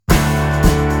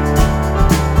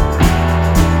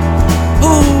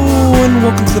and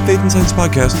welcome to the Faith and Science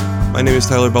Podcast. My name is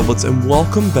Tyler Bublitz, and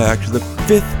welcome back to the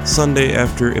 5th Sunday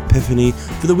after Epiphany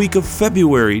for the week of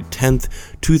February 10th,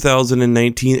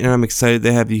 2019, and I'm excited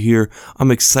to have you here.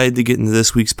 I'm excited to get into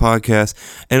this week's podcast,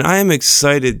 and I am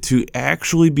excited to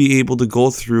actually be able to go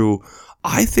through,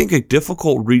 I think, a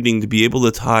difficult reading to be able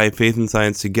to tie faith and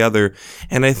science together,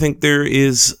 and I think there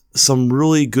is some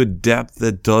really good depth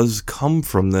that does come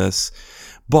from this,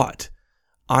 but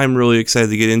I'm really excited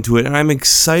to get into it, and I'm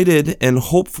excited, and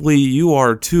hopefully you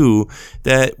are too,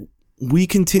 that we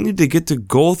continue to get to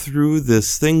go through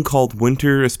this thing called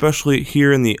winter, especially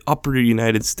here in the upper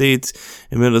United States.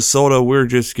 In Minnesota, we're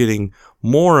just getting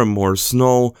more and more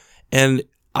snow, and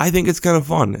I think it's kind of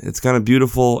fun. It's kind of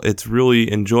beautiful. It's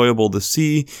really enjoyable to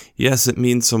see. Yes, it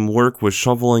means some work with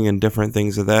shoveling and different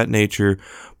things of that nature,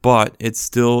 but it's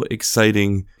still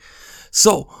exciting.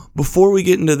 So, before we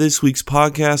get into this week's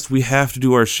podcast, we have to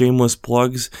do our shameless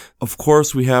plugs. Of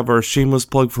course, we have our shameless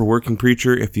plug for Working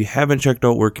Preacher. If you haven't checked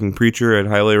out Working Preacher, I'd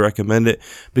highly recommend it.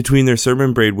 Between their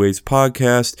Sermon Braidways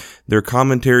podcast, their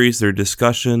commentaries, their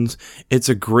discussions, it's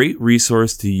a great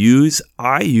resource to use.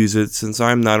 I use it since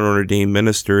I'm not an ordained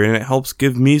minister, and it helps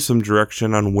give me some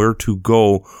direction on where to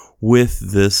go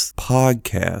with this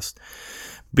podcast.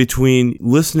 Between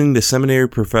listening to seminary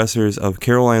professors of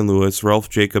Caroline Lewis, Ralph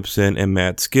Jacobson, and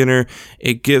Matt Skinner,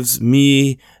 it gives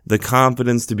me the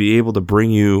confidence to be able to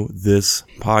bring you this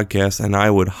podcast, and I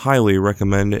would highly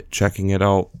recommend checking it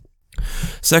out.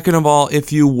 Second of all,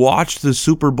 if you watched the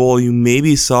Super Bowl, you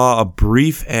maybe saw a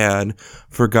brief ad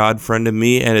for God Friended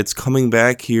Me, and it's coming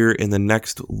back here in the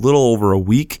next little over a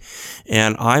week,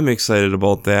 and I'm excited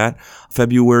about that.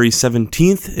 February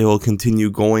 17th, it will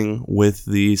continue going with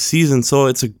the season, so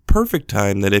it's a perfect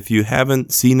time that if you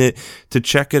haven't seen it, to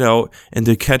check it out and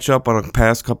to catch up on a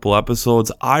past couple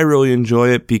episodes. I really enjoy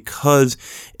it because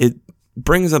it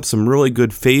brings up some really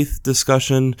good faith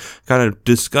discussion, kind of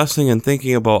discussing and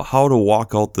thinking about how to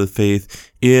walk out the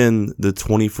faith in the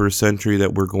 21st century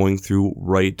that we're going through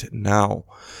right now.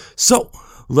 So,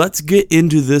 let's get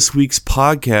into this week's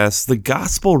podcast. The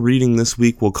gospel reading this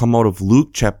week will come out of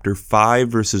Luke chapter 5,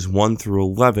 verses 1 through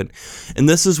 11. And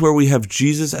this is where we have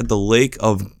Jesus at the lake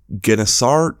of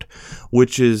Gennesaret,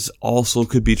 which is also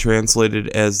could be translated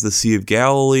as the Sea of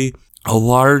Galilee. A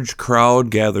large crowd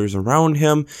gathers around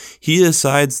him. He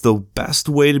decides the best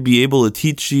way to be able to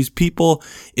teach these people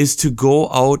is to go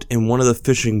out in one of the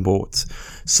fishing boats.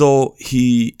 So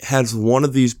he has one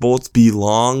of these boats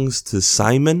belongs to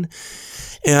Simon.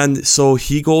 And so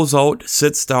he goes out,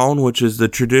 sits down, which is the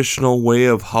traditional way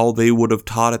of how they would have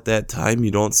taught at that time.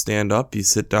 You don't stand up, you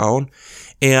sit down.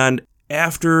 And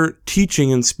after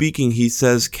teaching and speaking, he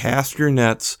says, cast your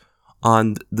nets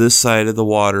on this side of the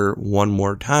water one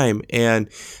more time.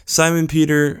 And Simon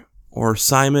Peter, or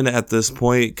Simon at this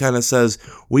point, kind of says,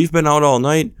 we've been out all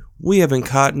night, we haven't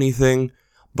caught anything,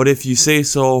 but if you say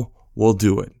so, we'll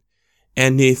do it.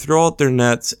 And they throw out their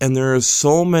nets, and there are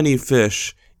so many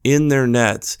fish in their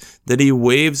nets that he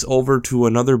waves over to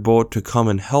another boat to come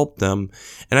and help them.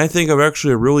 And I think of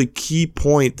actually a really key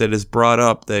point that is brought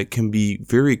up that can be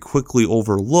very quickly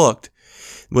overlooked.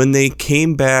 When they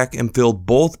came back and filled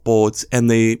both boats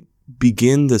and they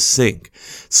begin to sink.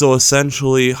 So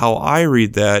essentially how I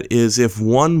read that is if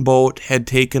one boat had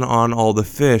taken on all the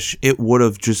fish, it would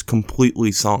have just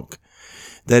completely sunk.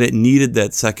 That it needed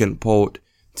that second boat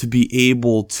to be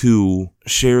able to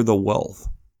share the wealth.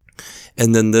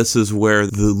 And then this is where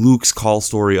the Luke's call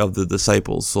story of the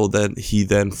disciples, so that he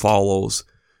then follows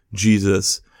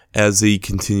Jesus as he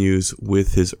continues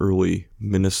with his early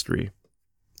ministry.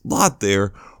 Lot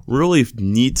there, really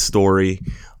neat story.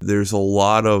 There's a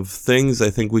lot of things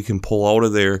I think we can pull out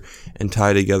of there and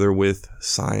tie together with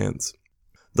science.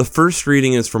 The first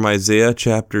reading is from Isaiah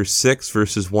chapter 6,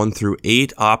 verses 1 through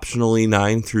 8, optionally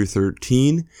 9 through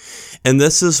 13. And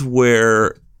this is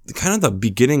where kind of the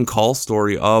beginning call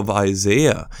story of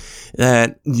Isaiah,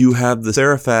 that you have the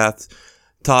Seraphath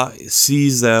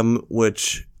sees them,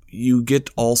 which you get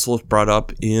also brought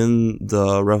up in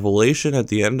the Revelation at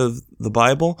the end of the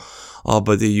Bible,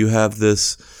 but you have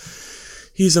this,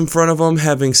 he's in front of them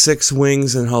having 6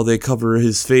 wings and how they cover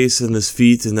his face and his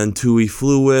feet, and then 2 he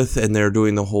flew with, and they're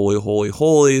doing the holy, holy,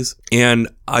 holies. And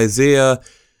Isaiah,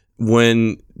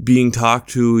 when being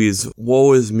talked to, is,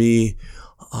 woe is me,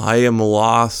 I am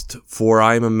lost, for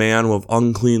I am a man with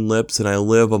unclean lips, and I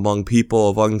live among people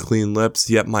of unclean lips,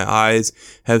 yet my eyes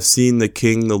have seen the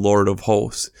King, the Lord of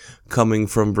hosts, coming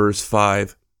from verse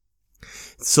 5.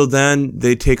 So then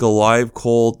they take a live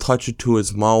coal, touch it to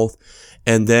his mouth,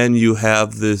 and then you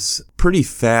have this pretty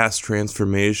fast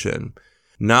transformation.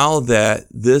 Now that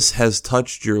this has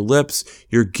touched your lips,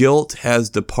 your guilt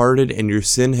has departed and your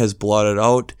sin has blotted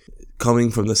out, coming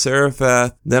from the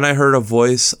Seraphath. Then I heard a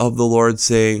voice of the Lord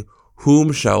saying,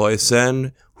 whom shall I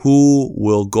send? Who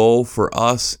will go for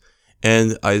us?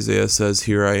 And Isaiah says,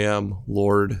 here I am,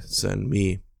 Lord, send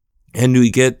me. And we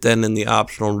get then in the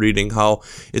optional reading how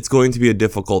it's going to be a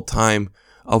difficult time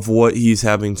of what he's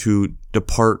having to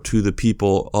depart to the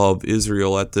people of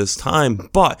Israel at this time.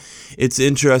 But it's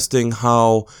interesting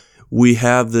how we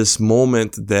have this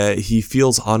moment that he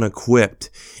feels unequipped.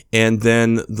 And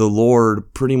then the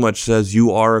Lord pretty much says,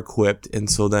 you are equipped. And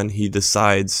so then he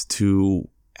decides to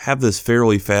have this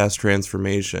fairly fast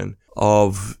transformation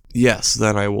of, yes,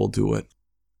 then I will do it.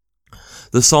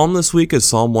 The psalm this week is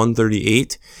Psalm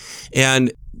 138.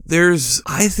 And there's,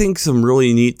 I think, some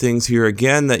really neat things here.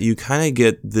 Again, that you kind of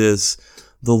get this,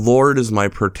 the Lord is my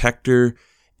protector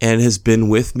and has been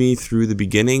with me through the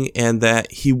beginning, and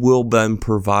that he will then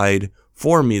provide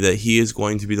for me, that he is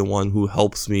going to be the one who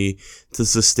helps me to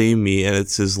sustain me, and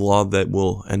it's his love that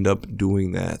will end up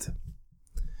doing that.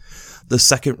 The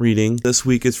second reading this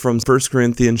week is from 1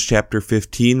 Corinthians chapter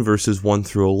 15, verses 1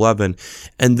 through 11.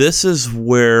 And this is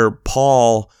where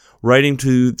Paul, writing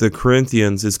to the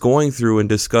Corinthians, is going through and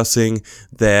discussing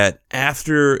that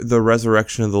after the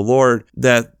resurrection of the Lord,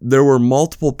 that there were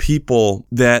multiple people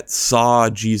that saw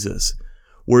Jesus,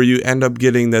 where you end up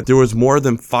getting that there was more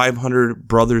than 500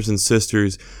 brothers and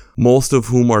sisters, most of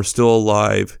whom are still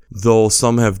alive, though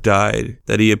some have died,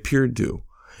 that he appeared to.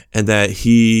 And that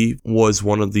he was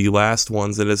one of the last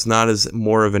ones. And it's not as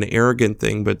more of an arrogant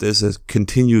thing, but this is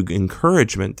continued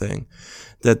encouragement thing.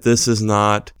 That this is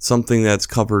not something that's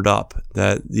covered up.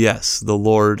 That, yes, the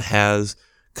Lord has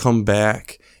come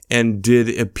back and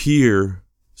did appear,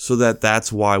 so that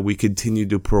that's why we continue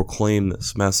to proclaim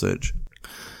this message.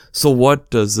 So what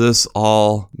does this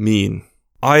all mean?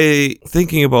 I,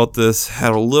 thinking about this,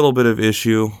 had a little bit of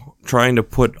issue trying to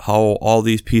put how all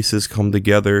these pieces come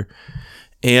together.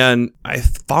 And I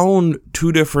found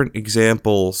two different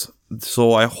examples,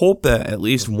 so I hope that at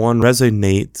least one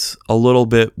resonates a little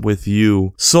bit with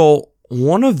you. So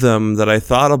one of them that I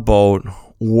thought about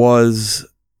was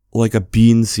like a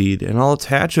bean seed, and I'll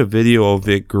attach a video of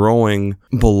it growing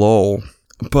below.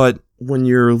 But when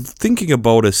you're thinking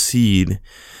about a seed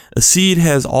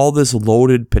has all this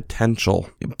loaded potential,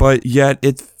 but yet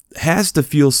it has to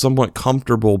feel somewhat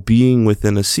comfortable being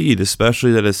within a seed,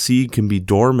 especially that a seed can be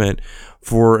dormant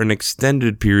for an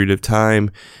extended period of time.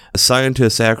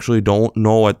 Scientists actually don't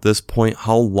know at this point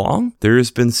how long. There's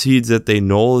been seeds that they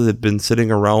know that have been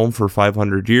sitting around for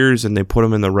 500 years, and they put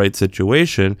them in the right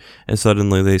situation and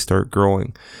suddenly they start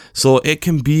growing. So it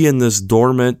can be in this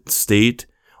dormant state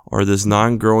or this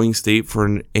non-growing state for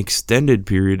an extended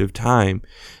period of time.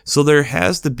 So there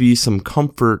has to be some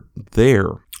comfort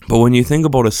there. But when you think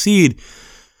about a seed,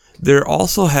 there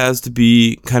also has to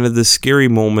be kind of this scary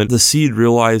moment, the seed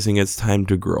realizing it's time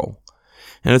to grow.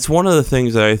 And it's one of the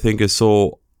things that I think is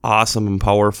so awesome and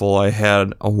powerful. I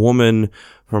had a woman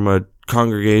from a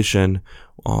congregation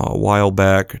a while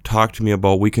back talk to me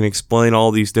about, we can explain all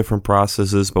these different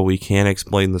processes, but we can't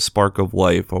explain the spark of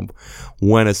life of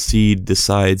when a seed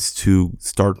decides to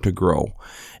start to grow.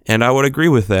 And I would agree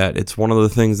with that. It's one of the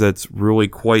things that's really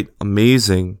quite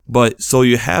amazing. But so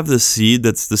you have the seed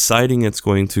that's deciding it's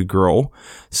going to grow.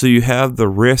 So you have the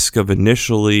risk of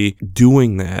initially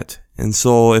doing that. And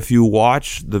so if you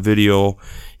watch the video,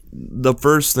 the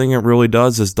first thing it really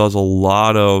does is does a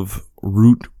lot of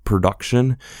root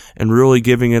production and really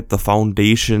giving it the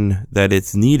foundation that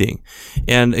it's needing.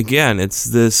 And again, it's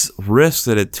this risk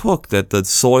that it took, that the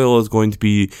soil is going to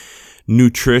be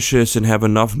nutritious and have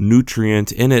enough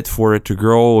nutrient in it for it to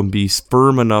grow and be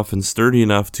firm enough and sturdy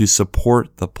enough to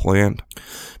support the plant.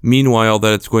 Meanwhile,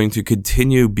 that it's going to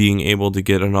continue being able to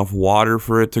get enough water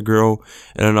for it to grow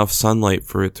and enough sunlight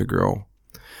for it to grow.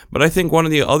 But I think one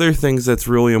of the other things that's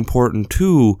really important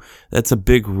too, that's a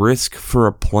big risk for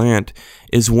a plant,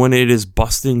 is when it is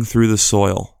busting through the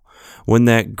soil. When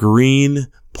that green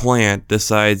plant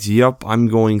decides, yep, I'm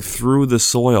going through the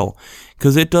soil,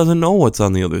 because it doesn't know what's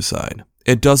on the other side.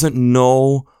 It doesn't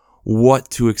know what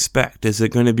to expect. Is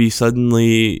it going to be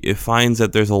suddenly, it finds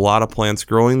that there's a lot of plants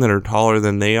growing that are taller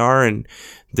than they are and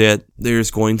that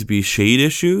there's going to be shade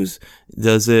issues?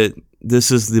 This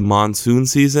is the monsoon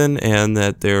season and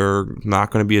that there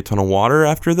not going to be a ton of water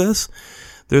after this?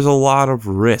 There's a lot of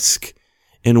risk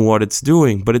in what it's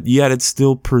doing, but yet it's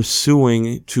still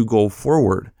pursuing to go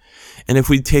forward. And if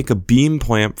we take a bean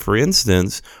plant, for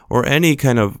instance, or any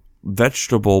kind of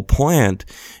vegetable plant,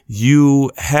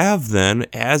 you have then,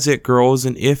 as it grows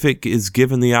and if it is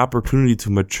given the opportunity to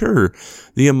mature,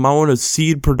 the amount of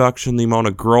seed production, the amount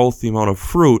of growth, the amount of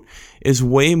fruit is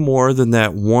way more than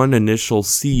that one initial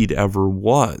seed ever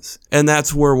was. And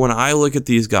that's where, when I look at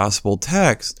these gospel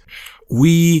texts,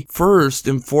 we first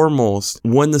and foremost,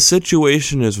 when the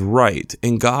situation is right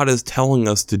and God is telling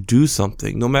us to do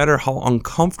something, no matter how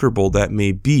uncomfortable that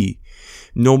may be,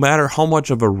 no matter how much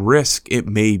of a risk it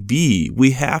may be,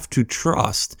 we have to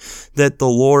trust that the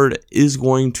Lord is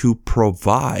going to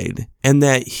provide and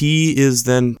that He is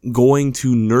then going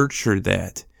to nurture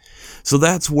that. So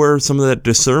that's where some of that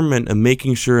discernment and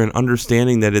making sure and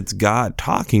understanding that it's God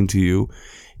talking to you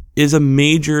is a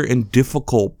major and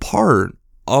difficult part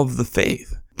of the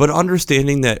faith. But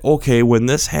understanding that, okay, when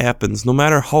this happens, no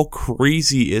matter how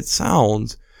crazy it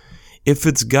sounds, if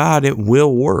it's God, it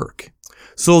will work.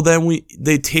 So then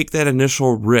they take that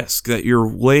initial risk that you're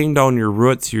laying down your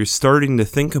roots, you're starting to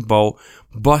think about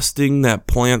busting that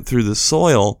plant through the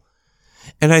soil.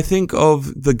 And I think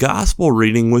of the gospel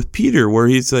reading with Peter, where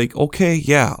he's like, okay,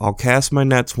 yeah, I'll cast my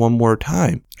nets one more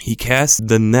time. He casts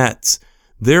the nets.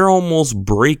 They're almost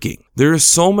breaking. There's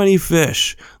so many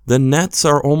fish. The nets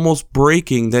are almost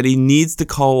breaking that he needs to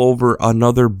call over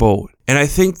another boat. And I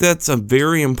think that's a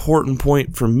very important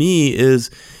point for me is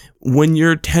when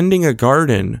you're tending a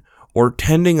garden or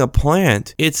tending a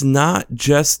plant, it's not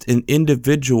just an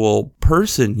individual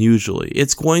person usually.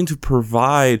 It's going to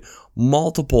provide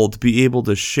multiple to be able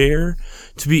to share,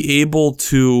 to be able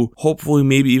to hopefully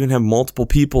maybe even have multiple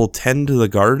people tend to the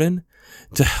garden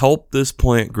to help this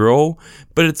plant grow.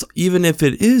 But it's even if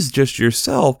it is just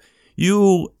yourself,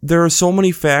 there are so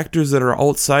many factors that are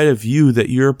outside of you that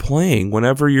you're playing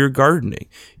whenever you're gardening.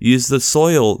 Is the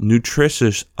soil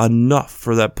nutritious enough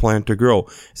for that plant to grow?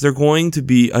 Is there going to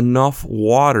be enough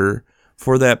water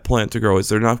for that plant to grow? Is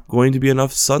there not going to be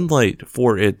enough sunlight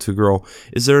for it to grow?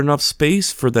 Is there enough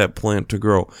space for that plant to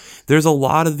grow? There's a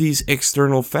lot of these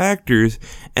external factors,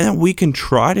 and we can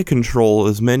try to control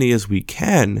as many as we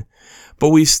can, but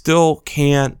we still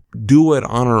can't do it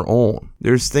on our own.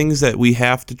 There's things that we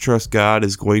have to trust God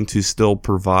is going to still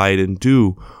provide and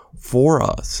do for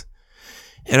us.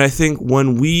 And I think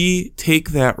when we take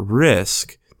that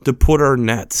risk to put our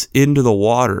nets into the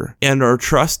water and are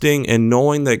trusting and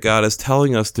knowing that God is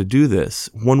telling us to do this,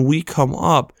 when we come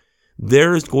up,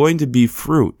 there is going to be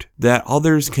fruit that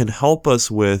others can help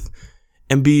us with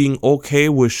and being okay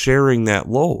with sharing that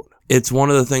load. It's one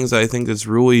of the things I think is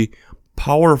really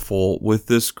powerful with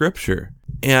this scripture,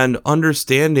 and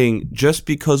understanding just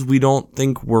because we don't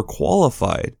think we're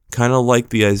qualified, kind of like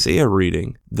the Isaiah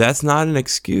reading, that's not an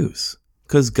excuse,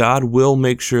 because God will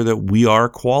make sure that we are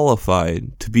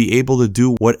qualified to be able to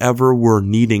do whatever we're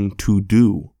needing to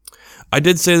do. I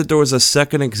did say that there was a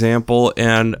second example,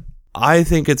 and I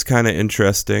think it's kind of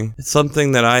interesting. It's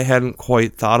something that I hadn't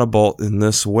quite thought about in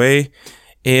this way,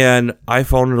 and I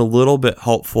found it a little bit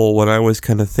helpful when I was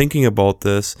kind of thinking about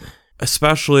this,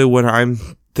 especially when I'm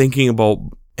thinking about,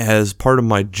 as part of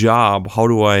my job, how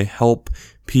do I help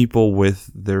people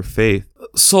with their faith?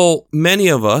 So many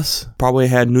of us probably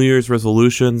had New Year's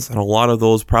resolutions, and a lot of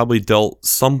those probably dealt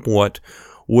somewhat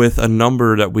with a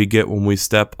number that we get when we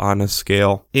step on a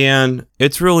scale. And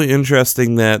it's really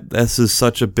interesting that this is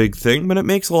such a big thing, but it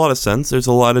makes a lot of sense. There's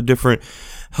a lot of different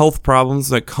health problems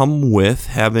that come with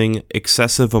having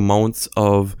excessive amounts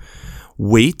of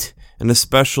weight. And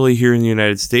especially here in the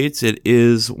United States, it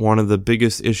is one of the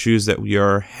biggest issues that we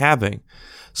are having.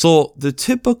 So the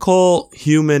typical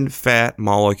human fat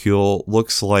molecule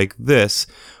looks like this: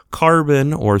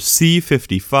 carbon, or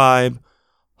C55,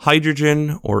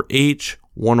 hydrogen, or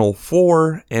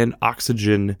H104, and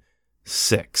oxygen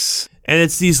 6. And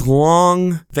it's these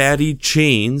long, fatty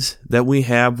chains that we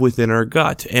have within our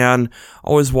gut. And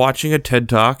I was watching a TED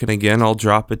Talk, and again, I'll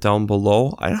drop it down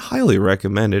below. I highly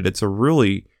recommend it. It's a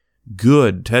really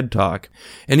good TED Talk.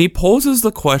 And he poses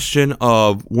the question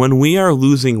of, when we are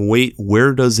losing weight,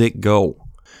 where does it go?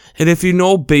 And if you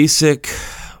know basic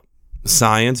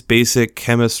science, basic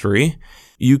chemistry,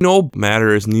 you know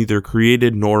matter is neither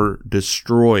created nor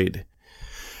destroyed.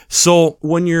 So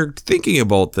when you're thinking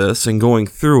about this and going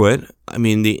through it, I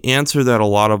mean, the answer that a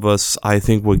lot of us, I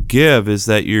think, would give is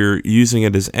that you're using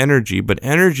it as energy, but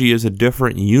energy is a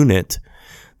different unit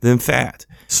than fat.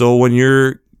 So when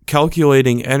you're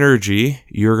calculating energy,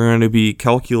 you're going to be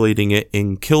calculating it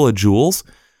in kilojoules.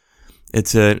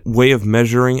 It's a way of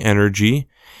measuring energy.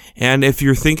 And if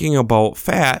you're thinking about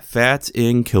fat's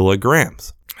in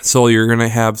kilograms. So you're going to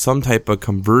have some type of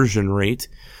conversion rate,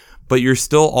 but you're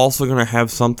still also going to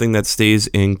have something that stays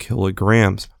in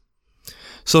kilograms.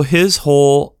 So his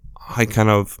whole, I kind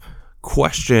of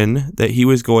question that he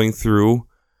was going through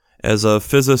as a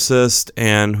physicist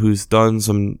and who's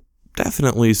done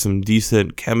definitely some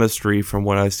decent chemistry from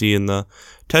what I see in the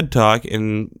TED Talk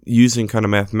and using kind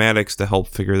of mathematics to help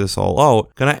figure this all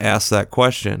out, gonna ask that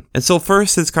question. And so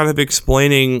first it's kind of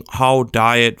explaining how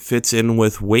diet fits in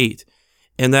with weight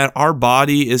and that our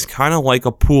body is kind of like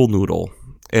a pool noodle.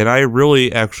 And I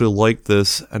really actually like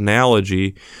this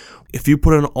analogy. If you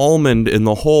put an almond in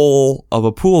the hole of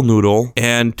a pool noodle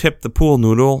and tip the pool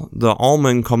noodle, the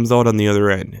almond comes out on the other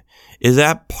end. Is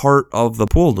that part of the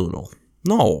pool noodle?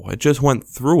 No, it just went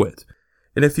through it.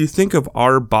 And if you think of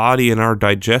our body and our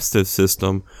digestive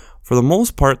system, for the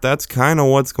most part, that's kind of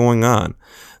what's going on.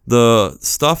 The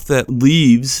stuff that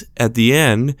leaves at the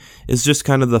end is just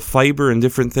kind of the fiber and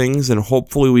different things, and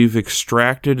hopefully we've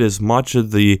extracted as much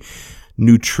of the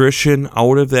nutrition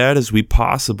out of that as we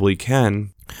possibly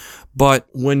can. But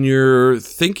when you're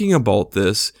thinking about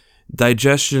this,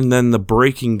 digestion, then the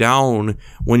breaking down,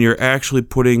 when you're actually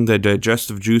putting the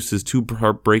digestive juices to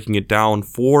breaking it down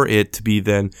for it to be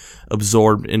then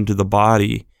absorbed into the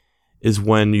body, is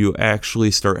when you actually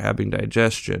start having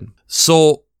digestion.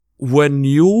 So when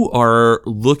you are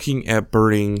looking at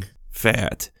burning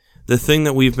fat, the thing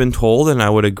that we've been told, and I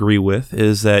would agree with,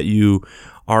 is that you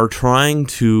are trying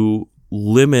to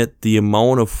limit the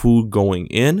amount of food going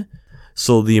in,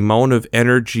 so the amount of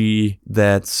energy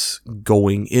that's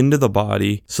going into the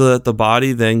body, so that the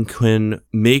body then can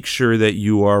make sure that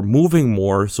you are moving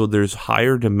more, so there's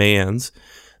higher demands,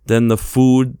 then the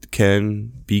food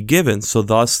can be given. So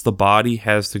thus the body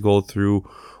has to go through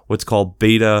what's called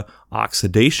beta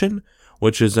oxidation,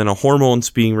 which is then a hormones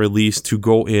being released to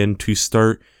go in to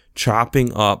start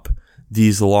chopping up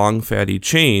these long fatty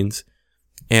chains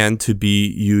and to be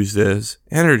used as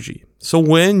energy. So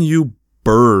when you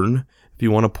burn, if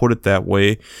you want to put it that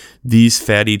way, these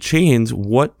fatty chains,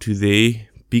 what do they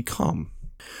become?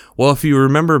 Well, if you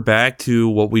remember back to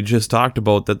what we just talked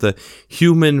about, that the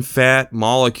human fat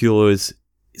molecule is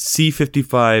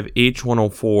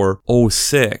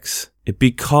C55H1O4O6, it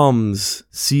becomes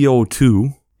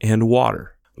CO2 and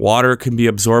water. Water can be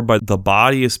absorbed by the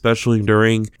body, especially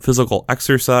during physical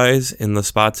exercise in the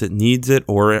spots it needs it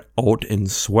or out in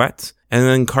sweat. And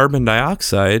then carbon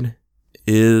dioxide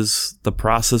is the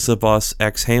process of us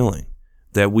exhaling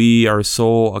that we are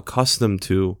so accustomed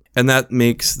to. And that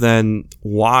makes then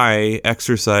why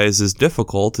exercise is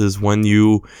difficult, is when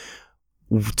you,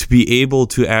 to be able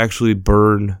to actually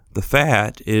burn the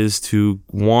fat, is to,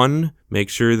 one, make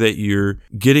sure that you're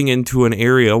getting into an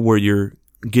area where you're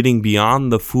getting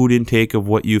beyond the food intake of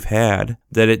what you've had,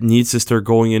 that it needs to start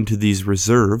going into these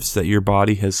reserves that your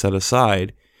body has set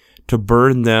aside to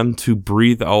burn them, to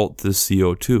breathe out the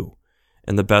CO2.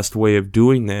 And the best way of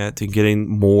doing that and getting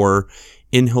more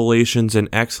inhalations and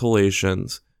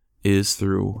exhalations is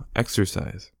through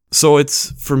exercise. So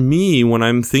it's, for me, when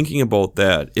I'm thinking about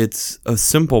that, it's a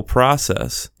simple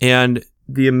process. And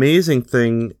the amazing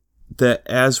thing that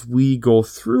as we go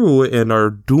through and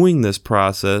are doing this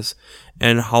process,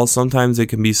 and how sometimes it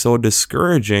can be so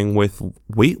discouraging with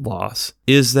weight loss,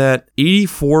 is that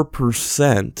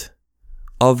 84%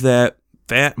 of that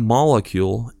fat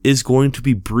molecule is going to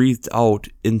be breathed out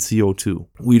in CO2.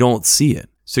 We don't see it.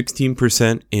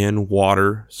 16% in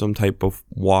water, some type of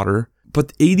water,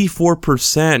 but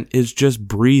 84% is just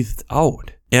breathed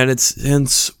out. And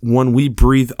since when we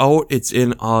breathe out, it's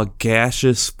in a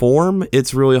gaseous form,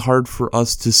 it's really hard for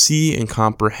us to see and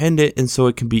comprehend it, and so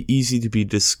it can be easy to be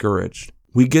discouraged.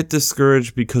 We get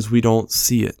discouraged because we don't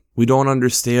see it. We don't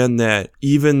understand that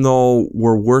even though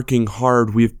we're working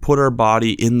hard, we've put our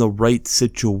body in the right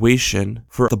situation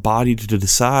for the body to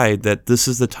decide that this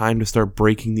is the time to start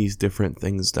breaking these different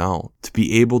things down, to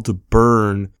be able to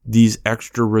burn these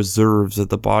extra reserves that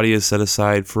the body has set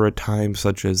aside for a time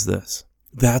such as this.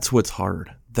 That's what's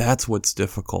hard. That's what's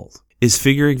difficult, is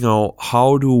figuring out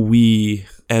how do we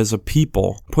as a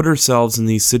people put ourselves in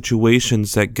these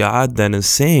situations that God then is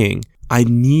saying, I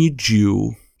need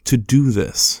you to do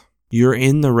this. You're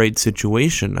in the right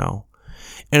situation now.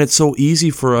 And it's so easy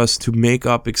for us to make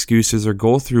up excuses or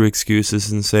go through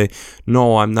excuses and say,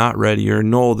 no, I'm not ready, or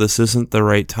no, this isn't the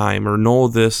right time, or no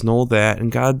this, no that.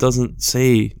 And God doesn't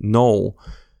say no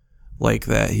like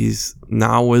that.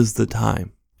 Now is the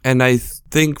time. And I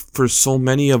think for so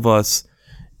many of us,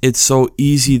 it's so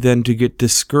easy then to get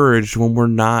discouraged when we're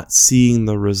not seeing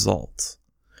the results,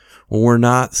 when we're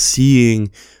not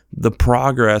seeing the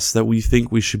progress that we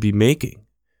think we should be making,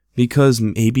 because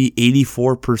maybe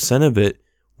 84% of it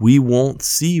we won't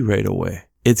see right away.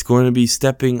 It's going to be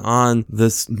stepping on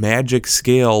this magic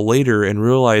scale later and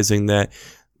realizing that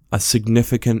a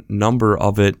significant number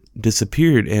of it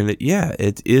disappeared. And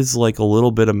it is like a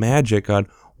little bit of magic on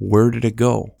where did it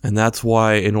go? And that's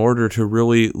why in order to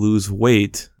really lose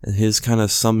weight, and his kind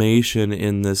of summation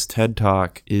in this TED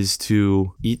Talk is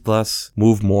to eat less,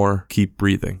 move more, keep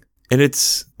breathing. And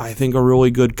it's, I think, a really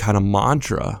good kind of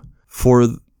mantra for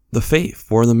the faith,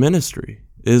 for the ministry,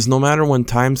 is no matter when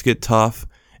times get tough,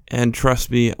 and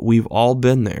trust me, we've all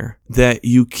been there, that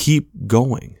you keep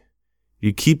going.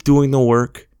 You keep doing the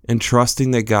work and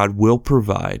trusting that God will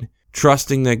provide,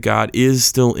 trusting that God is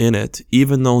still in it,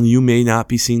 even though you may not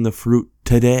be seeing the fruit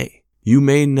today. You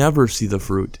may never see the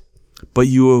fruit, but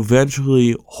you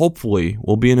eventually, hopefully,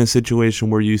 will be in a situation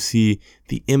where you see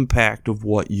the impact of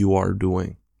what you are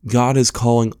doing. God is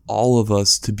calling all of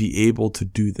us to be able to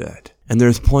do that. And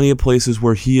there's plenty of places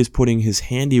where He is putting His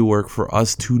handiwork for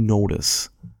us to notice.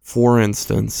 For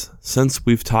instance, since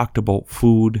we've talked about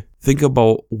food, think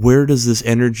about where does this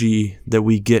energy that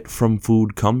we get from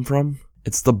food come from?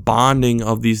 It's the bonding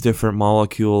of these different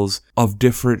molecules, of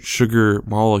different sugar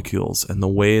molecules, and the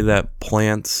way that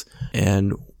plants,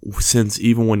 and since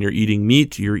even when you're eating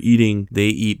meat, they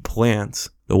eat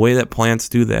plants. The way that plants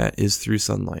do that is through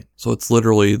sunlight. So it's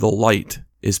literally the light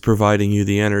is providing you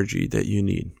the energy that you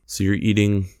need. So you're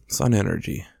eating sun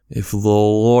energy. If the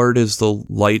Lord is the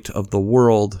light of the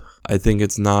world, I think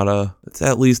it's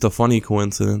at least a funny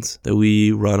coincidence that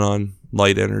we run on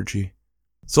light energy.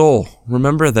 So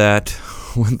remember that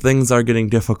when things are getting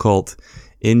difficult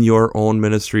in your own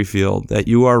ministry field, that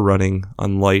you are running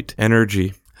on light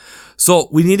energy. So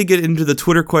we need to get into the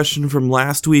Twitter question from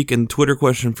last week and Twitter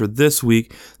question for this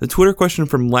week. The Twitter question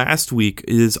from last week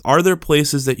is, are there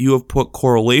places that you have put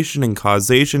correlation and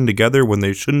causation together when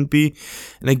they shouldn't be?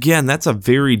 And again, that's a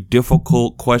very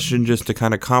difficult question just to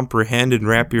kind of comprehend and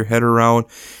wrap your head around.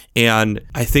 And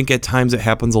I think at times it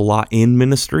happens a lot in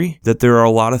ministry, that there are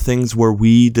a lot of things where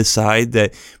we decide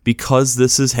that because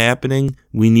this is happening,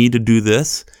 we need to do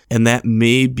this. And that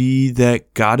may be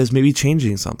that God is maybe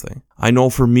changing something. I know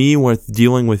for me, with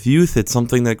dealing with youth, it's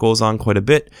something that goes on quite a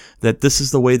bit, that this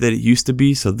is the way that it used to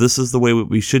be, so this is the way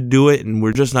we should do it, and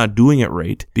we're just not doing it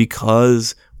right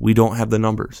because we don't have the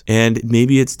numbers. And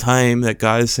maybe it's time that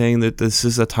God is saying that this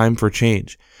is a time for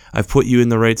change. I've put you in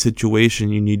the right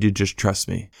situation. You need to just trust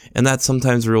me. And that's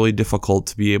sometimes really difficult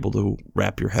to be able to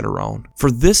wrap your head around. For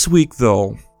this week,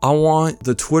 though, I want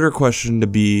the Twitter question to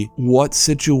be, what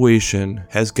situation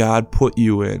has God put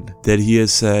you in that He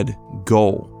has said,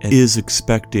 go, and is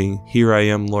expecting, here I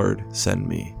am, Lord, send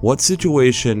me? What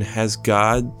situation has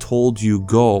God told you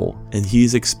go, and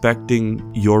He's expecting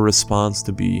your response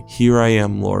to be, here I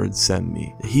am, Lord, send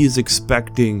me? He is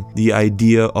expecting the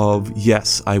idea of,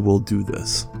 yes, I will do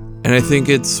this. And I think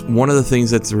it's one of the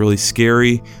things that's really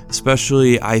scary,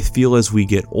 especially I feel as we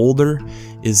get older,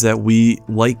 is that we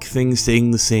like things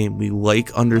staying the same. We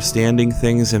like understanding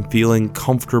things and feeling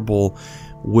comfortable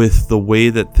with the way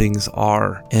that things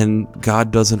are. And God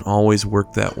doesn't always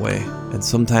work that way. And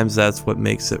sometimes that's what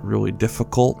makes it really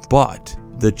difficult. But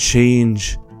the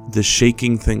change, the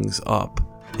shaking things up,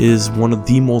 is one of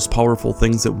the most powerful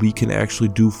things that we can actually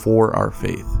do for our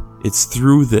faith. It's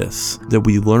through this that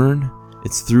we learn.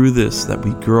 It's through this that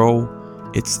we grow.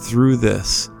 It's through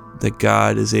this that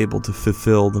God is able to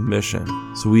fulfill the mission.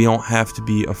 So we don't have to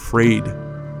be afraid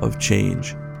of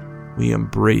change. We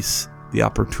embrace the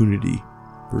opportunity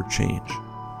for change.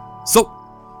 So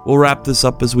we'll wrap this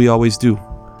up as we always do.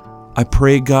 I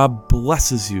pray God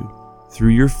blesses you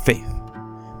through your faith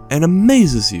and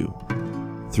amazes you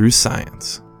through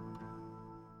science.